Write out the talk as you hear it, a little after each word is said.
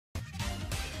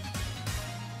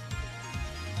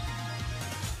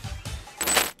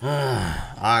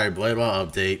Alright, Blade Ball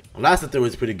update. Last update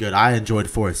was pretty good. I enjoyed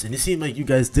Force, and it seemed like you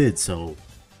guys did, so...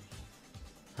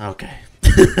 Okay.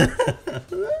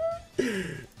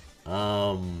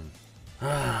 I'll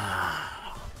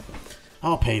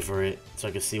pay for it, so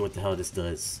I can see what the hell this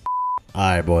does.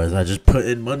 Alright, boys, I just put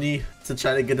in money to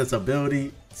try to get this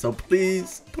ability, so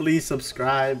please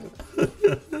subscribe.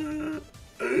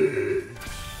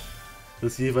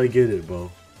 Let's see if I get it,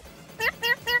 bro.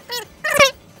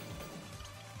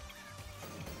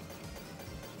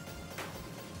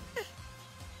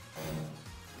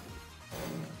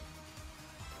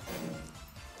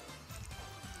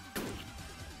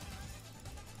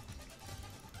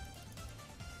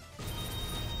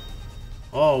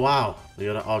 Oh wow, we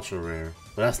got an ultra rare.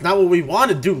 But that's not what we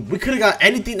wanted, dude. We could have got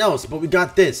anything else, but we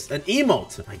got this. An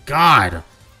emote. My god.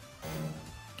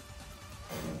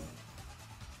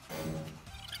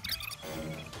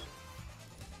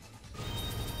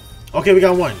 Okay, we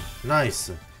got one.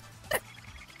 Nice.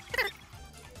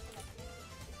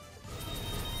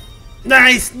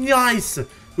 Nice, nice.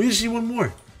 We just need one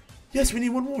more. Yes, we need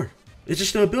one more. It's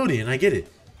just an ability, and I get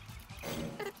it.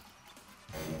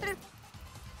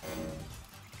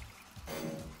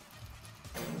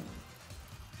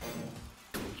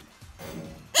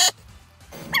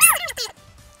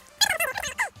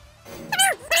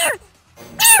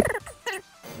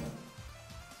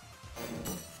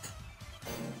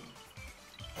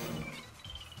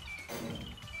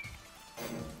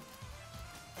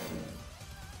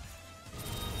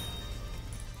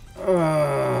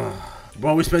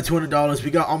 Bro, we spent $200.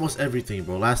 We got almost everything,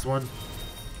 bro. Last one.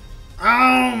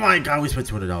 Oh my god, we spent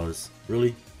 $200.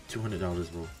 Really?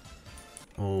 $200, bro.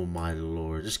 Oh my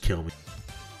lord. Just kill me.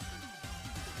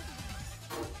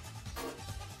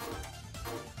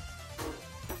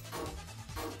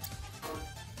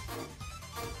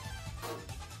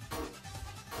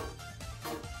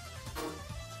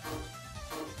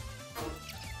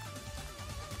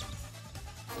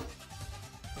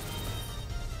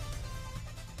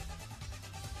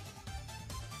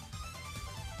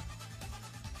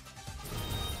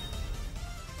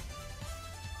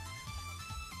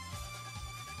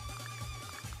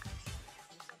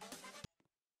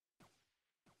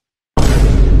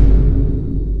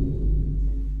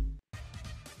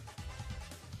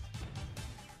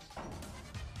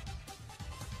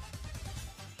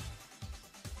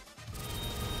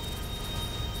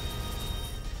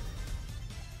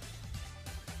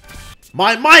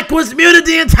 My mic was muted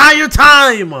the entire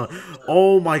time!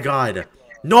 Oh my god.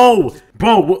 No!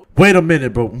 Bro, wait a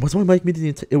minute, bro. Was my mic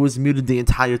muted? It was muted the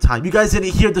entire time. You guys didn't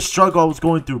hear the struggle I was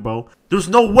going through, bro. There's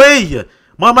no way!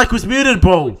 My mic was muted,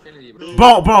 bro.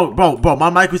 Bro. My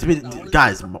mic was muted.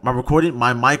 Guys, my recording,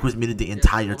 my mic was muted the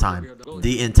entire time.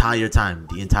 The entire time.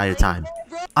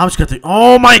 I'm just gonna think.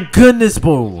 Oh my goodness,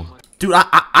 bro. Dude,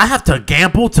 I have to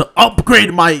gamble to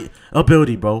upgrade my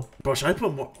ability, bro. Bro, should I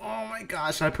put more? Oh my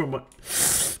gosh, should I put more?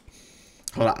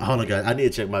 Hold on, guys. I need to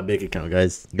check my bank account,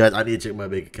 guys. Guys, I need to check my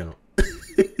bank account.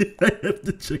 I have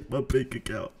to check my bank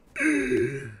account.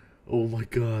 Oh my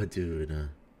god, dude. I'm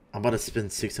about to spend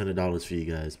 $600 for you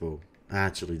guys, bro.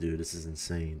 Actually, dude, this is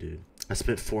insane, dude. I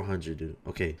spent $400, dude.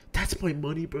 Okay, that's my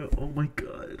money, bro. Oh my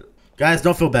god. Guys,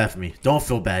 don't feel bad for me. Don't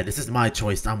feel bad. This is my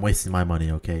choice. I'm wasting my money,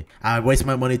 okay? I waste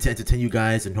my money to entertain you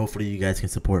guys, and hopefully you guys can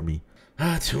support me.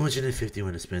 250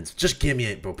 when it spins. Just give me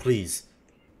it, bro, please.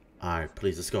 Alright,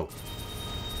 please, let's go.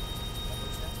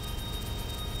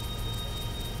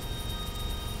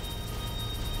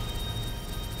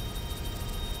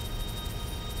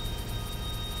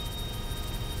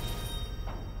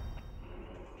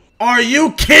 Are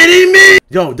you kidding me?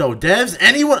 Yo, devs,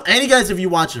 any guys of you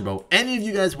watching, bro, any of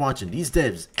you guys watching, these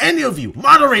devs, any of you,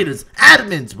 moderators,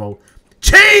 admins, bro,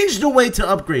 change the way to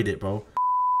upgrade it, bro.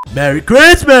 Merry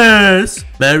Christmas!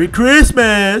 Merry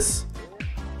Christmas!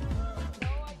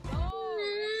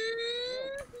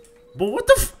 But what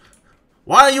the f—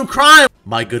 why are you crying?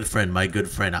 My good friend,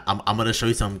 I'm gonna show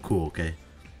you something cool, okay?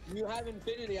 You have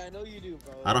infinity, I know you do,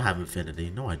 bro. I don't have infinity.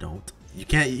 No, I don't. You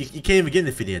can't even get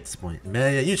infinity at this point.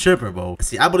 Man, you tripping, bro.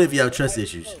 See, I believe you have trust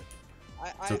issues.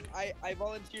 I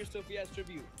volunteer Sophia's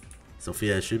tribute.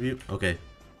 Sophia's tribute? Okay.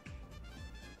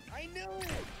 I know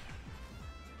it!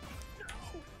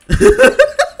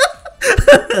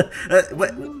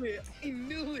 What? I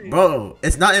knew it! Bro,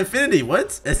 it's not infinity.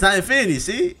 What? It's not infinity,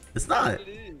 see? It's not. It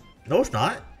is. No, it's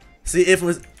not. See, if it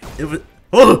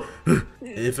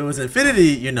was infinity,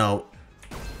 you know.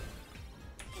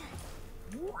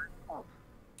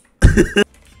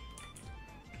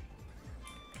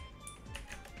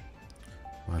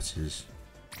 Watch this.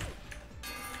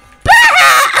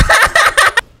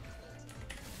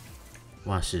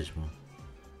 Watch this, bro.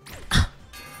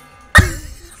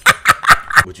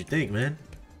 What you think, man?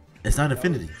 It's not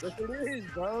infinity. Yes, it is,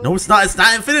 bro. No, it's not. It's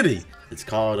not infinity. It's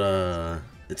called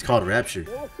Rapture.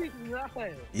 No, it's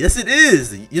not. Yes, it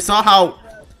is. You saw how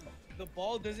The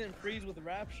ball doesn't freeze with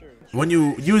Rapture. when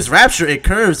you use Rapture, it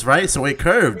curves, right? So it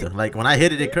curved. Like when I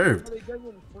hit it, it curved. But it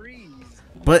doesn't freeze.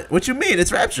 But what you mean?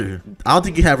 It's Rapture. I don't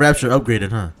think you have Rapture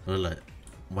upgraded, huh? Look, look.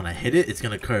 When I hit it, it's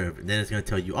gonna curve, and then it's gonna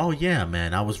tell you, "Oh yeah,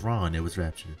 man, I was wrong. It was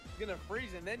Rapture." It's gonna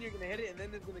freeze, and then you're gonna hit it, and then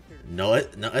it's gonna curve. No,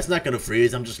 it's not gonna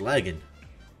freeze. I'm just lagging.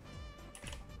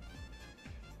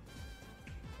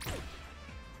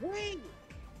 Wait!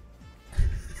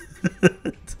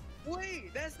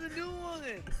 Wait, that's the new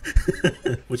one!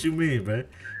 What you mean, bro?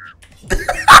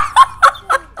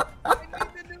 I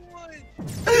need the new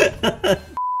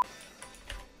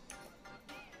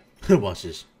one! Watch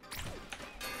this.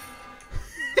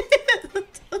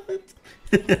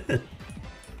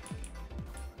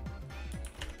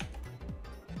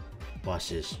 Watch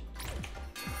this.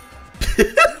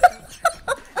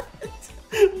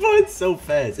 Bro, it's so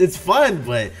fast. It's fun,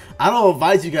 but I don't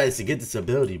advise you guys to get this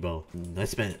ability, bro. I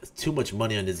spent too much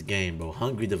money on this game, bro.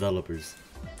 Hungry developers.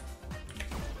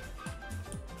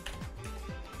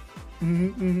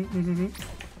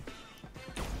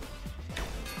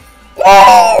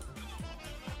 Oh!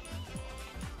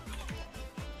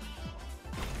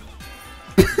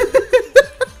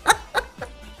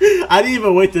 I didn't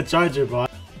even wait to charge it, bro.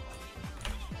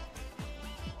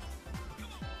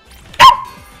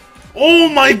 Oh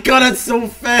my god, that's so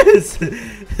fast!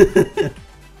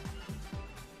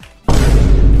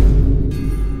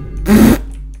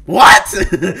 What?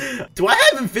 Do I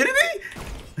have infinity?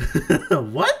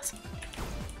 What?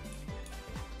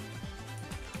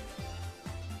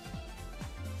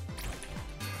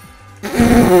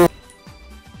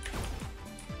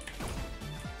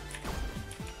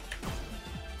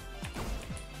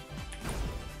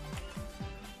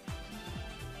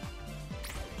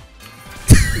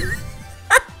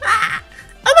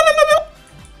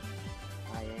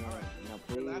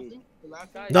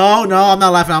 No, I'm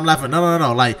not laughing. I'm laughing.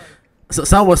 No. Like, so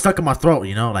something was stuck in my throat.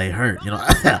 You know, like it hurt. You know.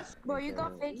 Bro, you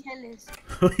got fake headless.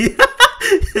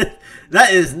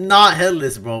 That is not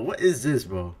headless, bro. What is this,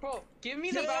 bro? Bro, give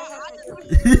me the battle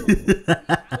pass.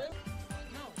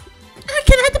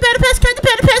 Can I have the battle pass? Can I have the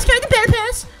battle pass? Can I have the battle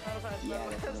pass?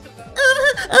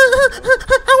 I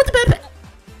want the battle pass.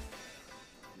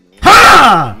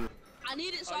 Ha! I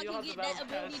need it so I can get that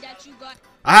ability that you got.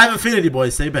 I have infinity,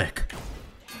 boys. Stay back.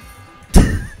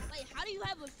 Wait, how do you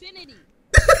have affinity?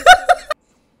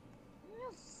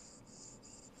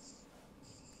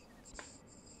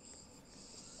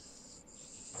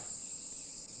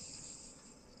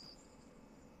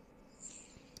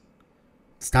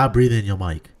 Stop breathing in your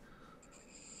mic.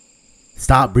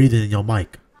 Stop breathing in your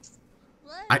mic.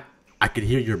 What? I can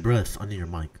hear your breath under your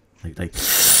mic. Like.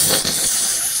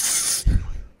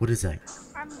 What is that?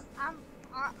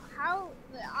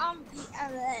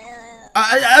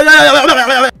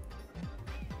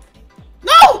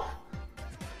 No!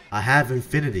 I have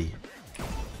infinity.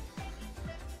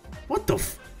 What the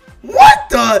what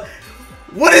the?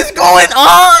 What is going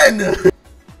on?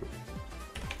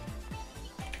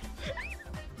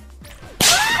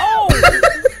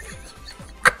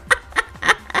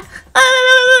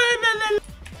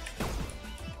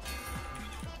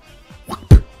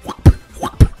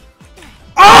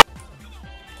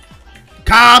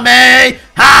 Kame!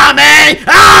 Hame!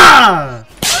 Ah!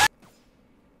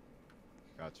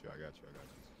 Got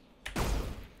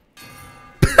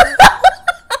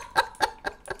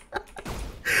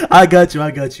you.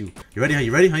 I got you. You ready?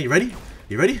 You ready?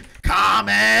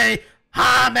 Kame!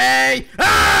 Hame!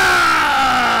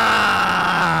 Ah!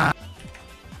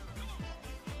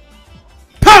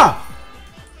 Pa!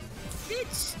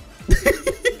 Bitch!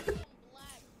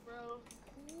 Black, bro.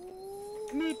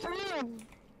 Me too.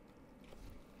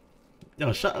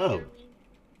 Yo, shut up.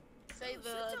 Say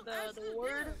the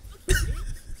word.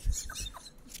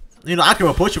 You know, I can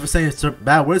report you for saying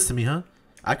bad words to me, huh?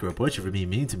 I can report you for being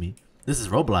mean to me. This is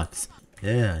Roblox.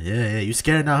 Yeah. You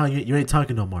scared now, huh? You ain't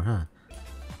talking no more, huh?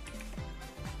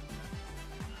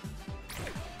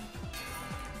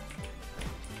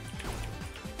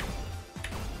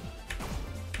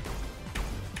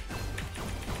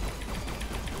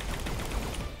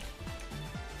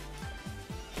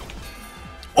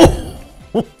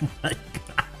 Oh my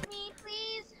god. Me,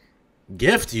 please.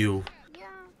 Gift you? Yeah.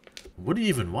 What do you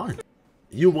even want?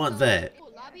 You want that. Oh,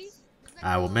 lobby?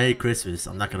 Alright, well, Merry Christmas.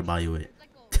 I'm not gonna buy you it.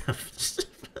 I'm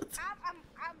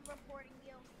reporting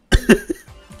you.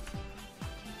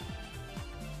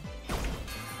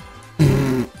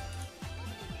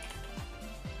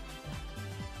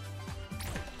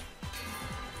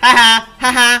 Haha!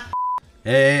 Haha.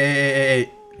 Hey.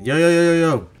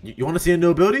 Yo. You want to see a new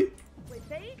ability? Wait,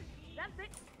 Fade? That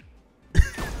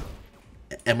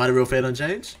Fade? Am I the real Fade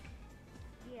Unchanged?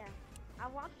 Yeah. I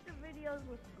watched the videos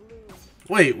with Blue.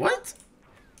 Wait, what?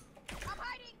 I'm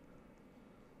hiding!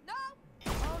 No!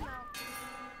 Oh no.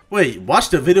 Wait, watch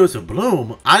the videos of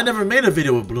Bloom? I never made a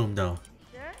video with Bloom though.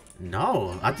 Sure?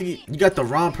 No, I think you got the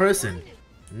wrong person.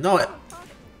 No,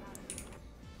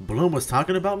 Bloom was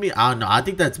talking about me? I don't know. I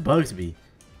think that's Bugsby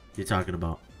you're talking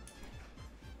about.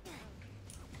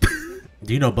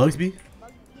 Do you know Bugsby?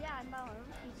 Yeah, I know him.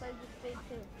 He plays with Fade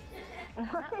too.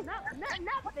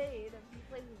 not Fade. He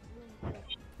plays with Bloom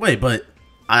too. Wait, but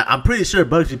I'm pretty sure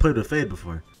Bugsby played with Fade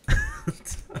before.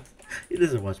 He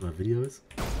doesn't watch my videos.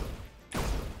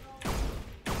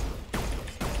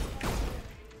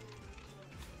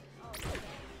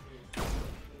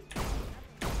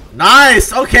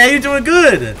 Nice! Okay, you're doing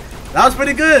good! That was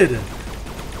pretty good!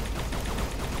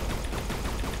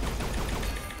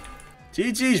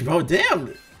 GG's, bro.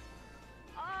 Damn!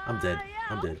 I'm dead.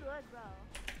 I'm dead.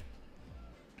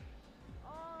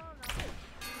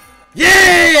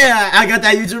 Yeah! I got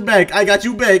that user back. I got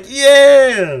you back.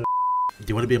 Yeah! Do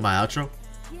you want to be in my outro?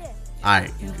 Yeah.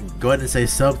 Alright, go ahead and say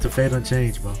sub to Fade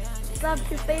Unchanged, bro. Sub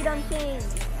to Fade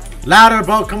Unchanged. Louder,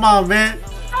 bro. Come on, man.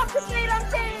 Sub to Fade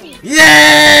Unchanged.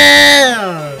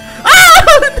 Yeah!